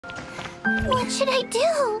What should I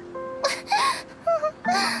do?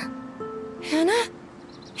 Hannah?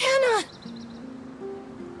 Hannah!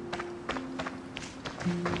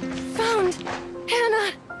 Found!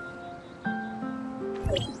 Hannah!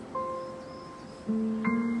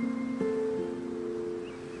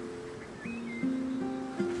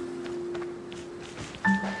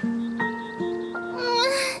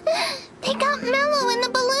 They got Mellow and the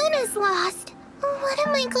balloon is lost. What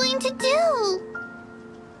am I going to do?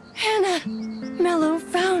 Hannah! Mellow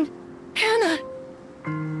found! Hannah!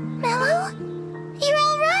 Mellow? You're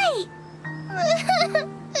all right!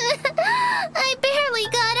 I barely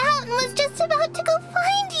got out and was just about to go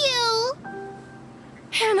find you!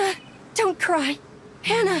 Hannah! Don't cry!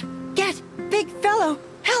 Hannah! Get! Big fellow!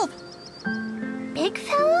 Help! Big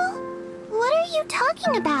fellow? What are you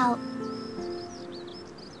talking about?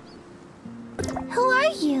 Who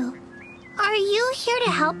are you? Are you here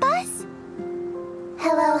to help us?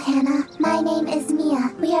 Hello, Hannah. My name is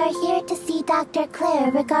Mia. We are here to see Dr.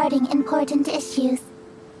 Claire regarding important issues.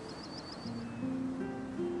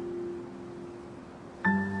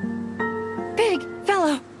 Big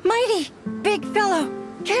fellow! Mighty! Big fellow!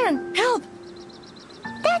 Can help!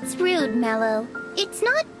 That's rude, Mellow. It's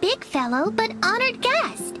not Big Fellow, but honored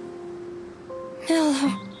guest.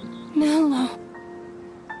 Mellow. Mellow.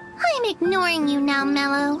 I'm ignoring you now,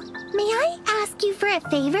 Mellow. May I ask you for a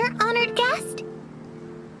favor, honored guest?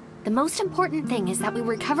 The most important thing is that we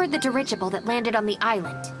recovered the dirigible that landed on the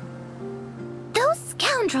island. Those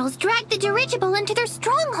scoundrels dragged the dirigible into their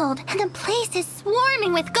stronghold, and the place is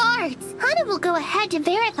swarming with guards. Hana will go ahead to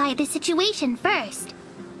verify the situation first.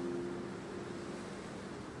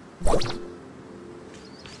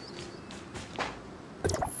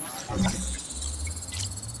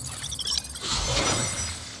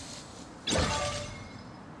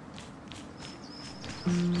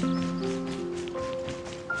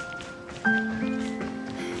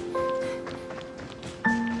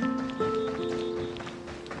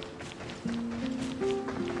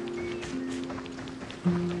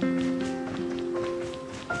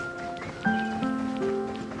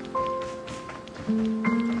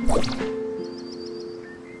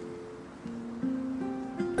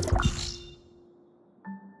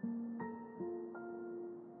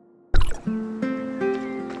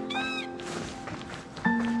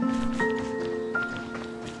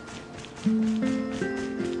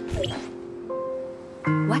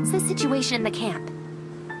 What's the situation in the camp?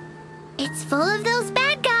 It's full of those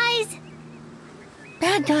bad guys.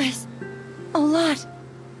 Bad guys. A lot.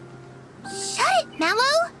 Shut it,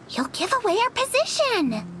 Mellow. You'll give away our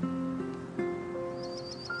position.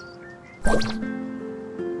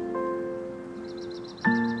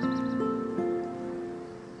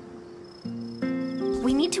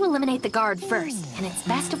 We need to eliminate the guard first, and it's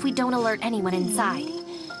best if we don't alert anyone inside.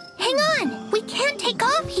 Hang on. We can't take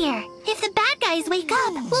off here. If the bad guys wake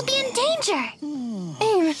up, we'll be in danger.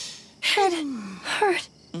 Aim. Head. Hurt.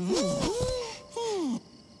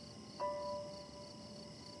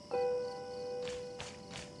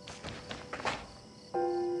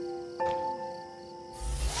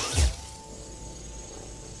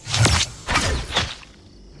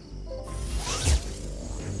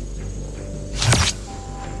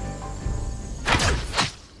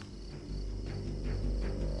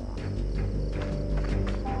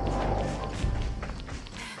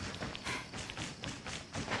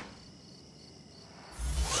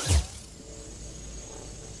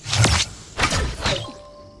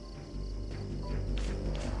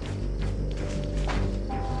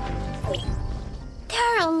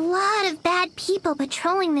 People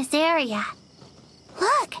patrolling this area.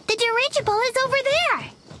 Look, the dirigible is over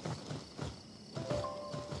there.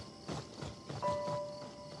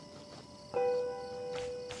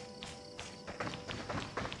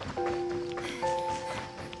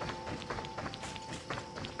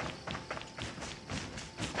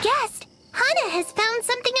 Guest, Hana has found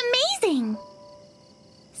something amazing.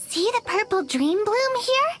 See the purple dream bloom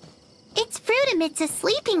here? Its fruit emits a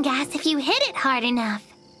sleeping gas if you hit it hard enough.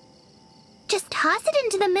 Just toss it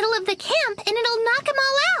into the middle of the camp and it'll knock them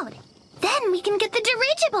all out. Then we can get the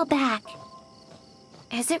dirigible back.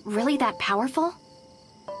 Is it really that powerful?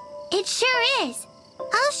 It sure is.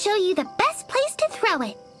 I'll show you the best place to throw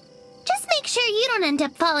it. Just make sure you don't end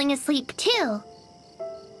up falling asleep too.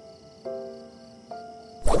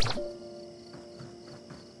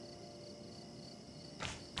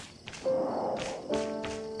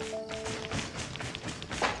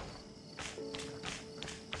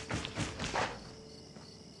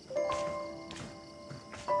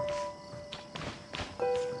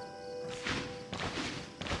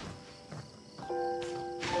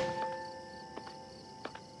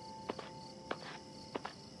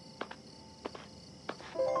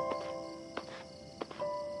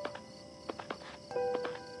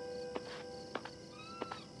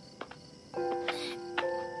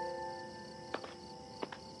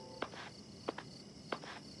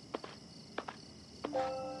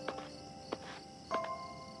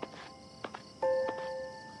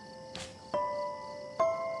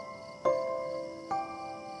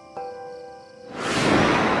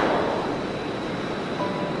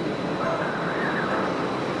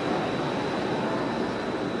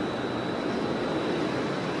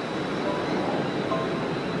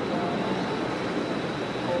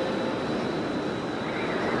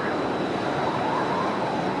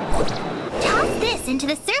 into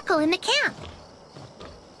the circle in the camp.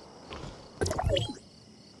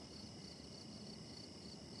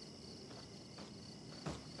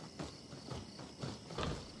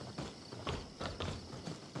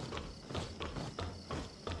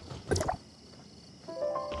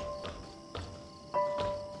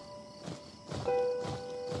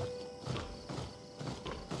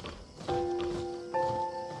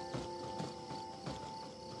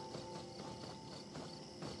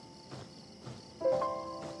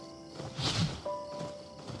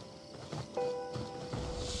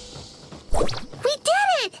 We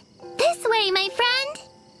did it! This way, my friend!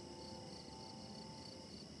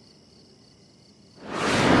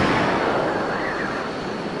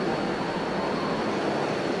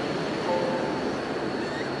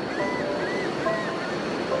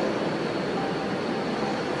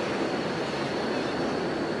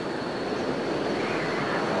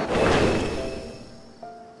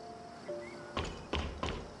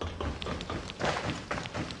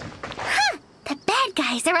 Huh! The bad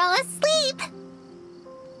guys are all asleep!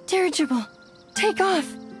 Dirigible, take off.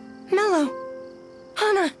 Mellow,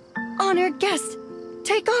 Hana, honored guest,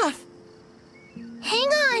 take off. Hang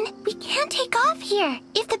on! We can't take off here!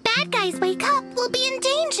 If the bad guys wake up, we'll be in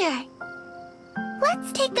danger!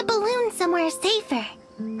 Let's take the balloon somewhere safer.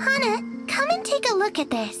 Hana, come and take a look at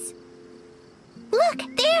this. Look,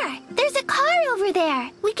 there! There's a car over there!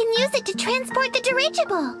 We can use it to transport the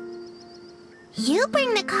dirigible! You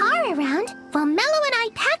bring the car around, while Mello and I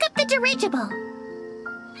pack up the dirigible.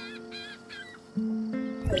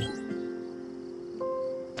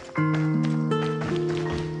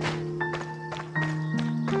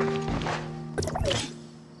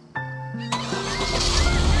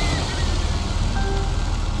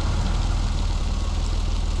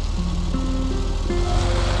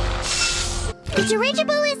 The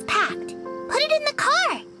dirigible is packed. Put it in the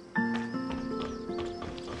car.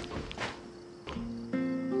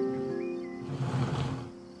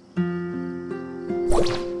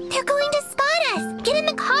 They're going to spot us. Get in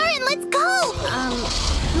the car and let's go.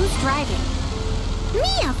 Who's driving?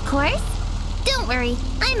 Me, of course. Don't worry,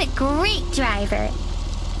 I'm a great driver.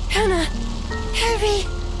 Hana, heavy,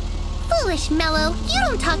 Foolish Mello, you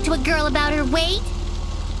don't talk to a girl about her weight.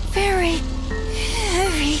 very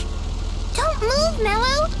heavy. Don't move,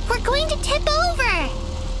 Mello. We're going to tip over.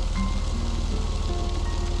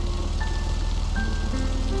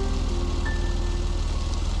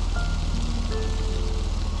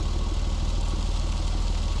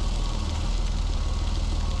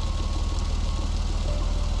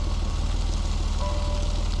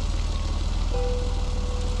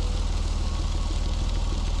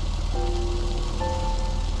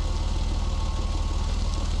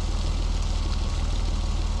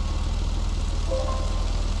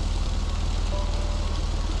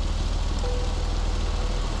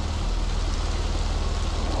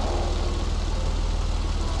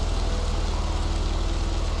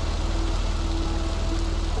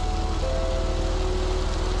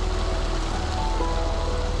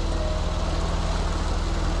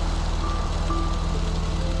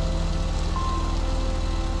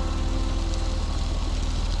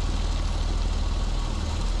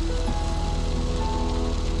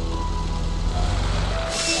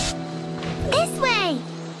 This way!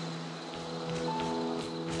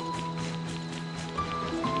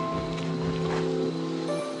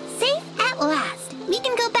 Safe at last. We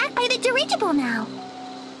can go back by the dirigible now.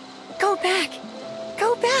 Go back,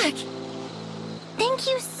 go back. Thank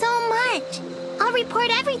you so much. I'll report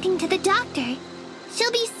everything to the doctor.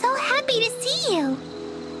 She'll be so happy to see you.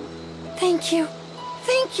 Thank you,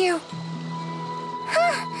 thank you.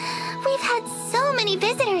 We've had so many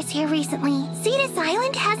visitors here recently. Cetus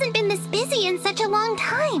Island hasn't been this busy in such a long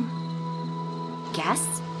time.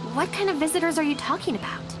 Guests? What kind of visitors are you talking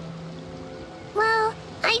about? Well,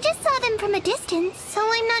 I just saw them from a distance, so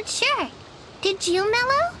I'm not sure. Did you,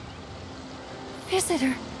 Mello?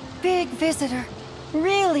 Visitor, big visitor,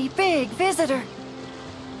 really big visitor.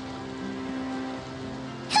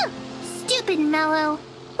 Stupid Mello.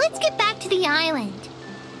 Let's get back to the island.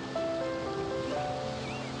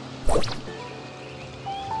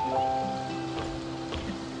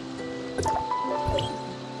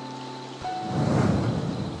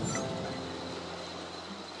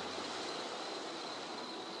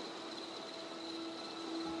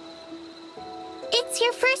 It's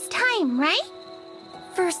your first time, right?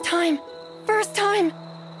 First time, first time.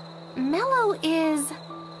 Mello is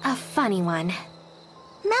a funny one.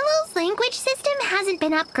 Mello's language system hasn't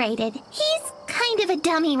been upgraded. He's kind of a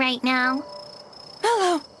dummy right now.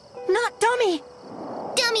 Mello, not dummy.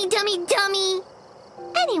 Dummy, dummy, dummy!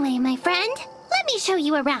 Anyway, my friend, let me show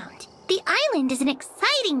you around. The island is an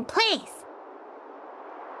exciting place.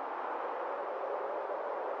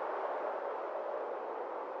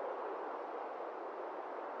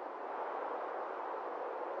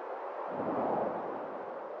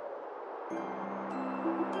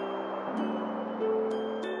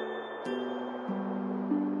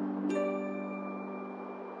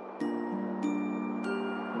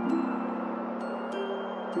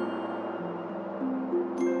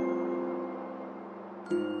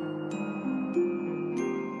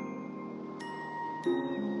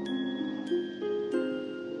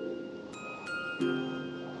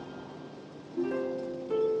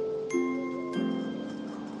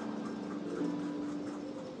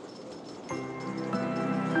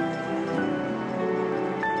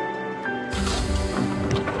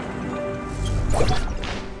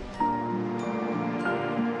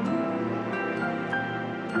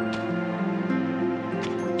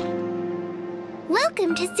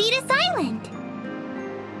 Welcome to Cetus Island.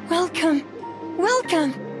 Welcome.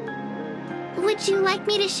 Welcome. Would you like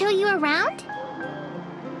me to show you around?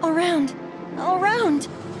 Around. Around.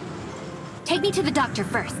 Take me to the doctor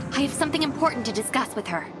first. I have something important to discuss with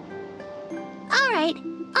her. All right,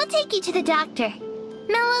 I'll take you to the doctor.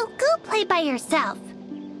 Mello, go play by yourself.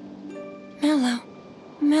 Mello.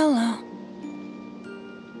 Mello.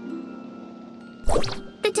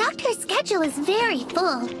 The doctor's schedule is very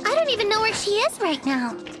full. I don't even know where she is right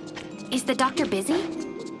now. Is the doctor busy?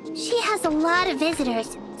 She has a lot of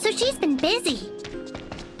visitors, so she's been busy.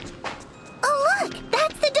 Oh, look!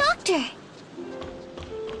 That's the doctor!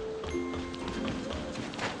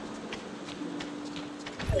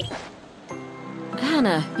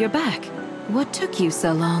 Hannah, you're back. What took you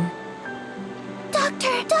so long?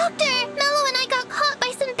 Doctor! Doctor! Mello and I got caught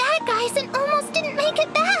by some bad guys and almost didn't make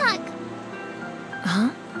it back! Huh?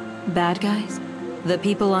 Bad guys? The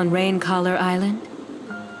people on Raincaller Island?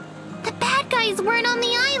 The bad guys weren't on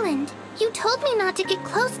the island. You told me not to get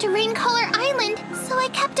close to Raincaller Island, so I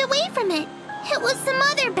kept away from it. It was some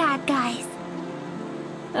other bad guys.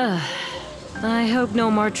 I hope no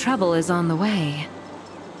more trouble is on the way.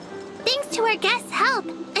 Thanks to our guest's help,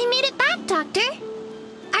 I made it back, Doctor.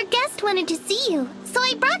 Our guest wanted to see you, so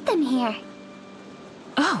I brought them here.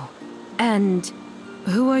 Oh, and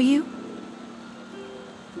who are you?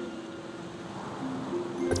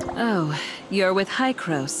 Oh, you're with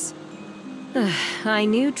Hykros. I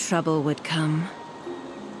knew trouble would come.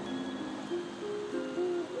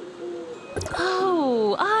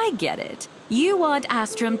 Oh, I get it. You want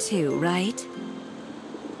Astrum too, right?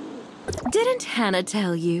 Didn't Hannah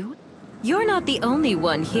tell you? You're not the only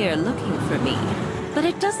one here looking for me. But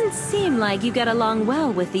it doesn't seem like you get along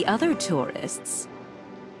well with the other tourists.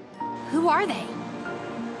 Who are they?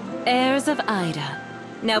 Heirs of Ida.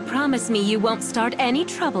 Now promise me you won't start any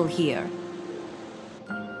trouble here.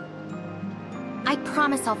 I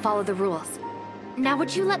promise I'll follow the rules. Now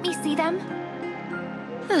would you let me see them?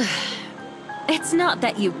 It's not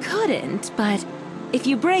that you couldn't, but if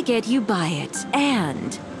you break it, you buy it.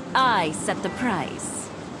 And I set the price.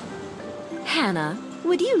 Hannah,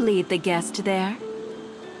 would you lead the guest there?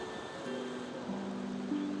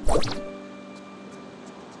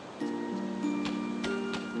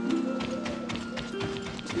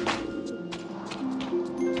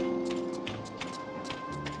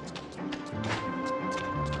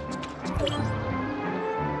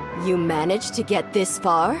 You managed to get this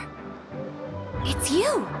far? It's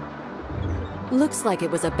you! Looks like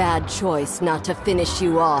it was a bad choice not to finish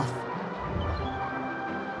you off.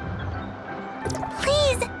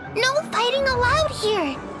 Please, no fighting allowed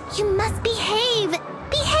here. You must behave.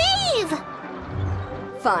 Behave!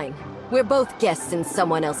 Fine. We're both guests in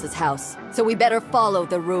someone else's house, so we better follow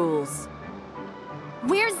the rules.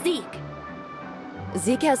 Where's Zeke?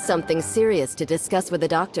 Zeke has something serious to discuss with the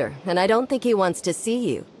doctor, and I don't think he wants to see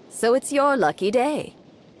you. So it's your lucky day.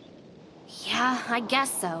 Yeah, I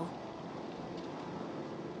guess so.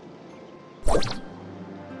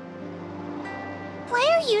 Why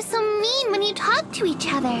are you so mean when you talk to each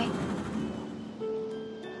other?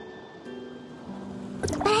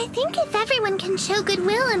 But I think if everyone can show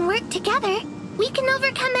goodwill and work together, we can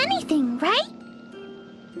overcome anything, right?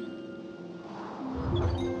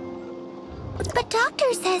 But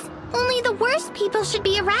Doctor says only the worst people should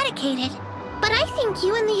be eradicated. But I think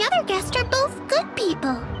you and the other guest are both good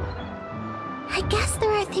people. I guess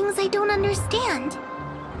there are things I don't understand.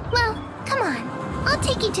 Well, come on. I'll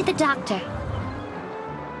take you to the doctor.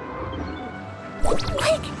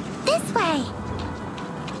 Quick! This way!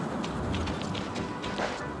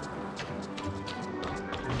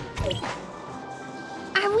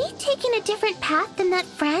 Are we taking a different path than that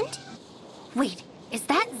friend? Wait, is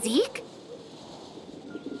that Zeke?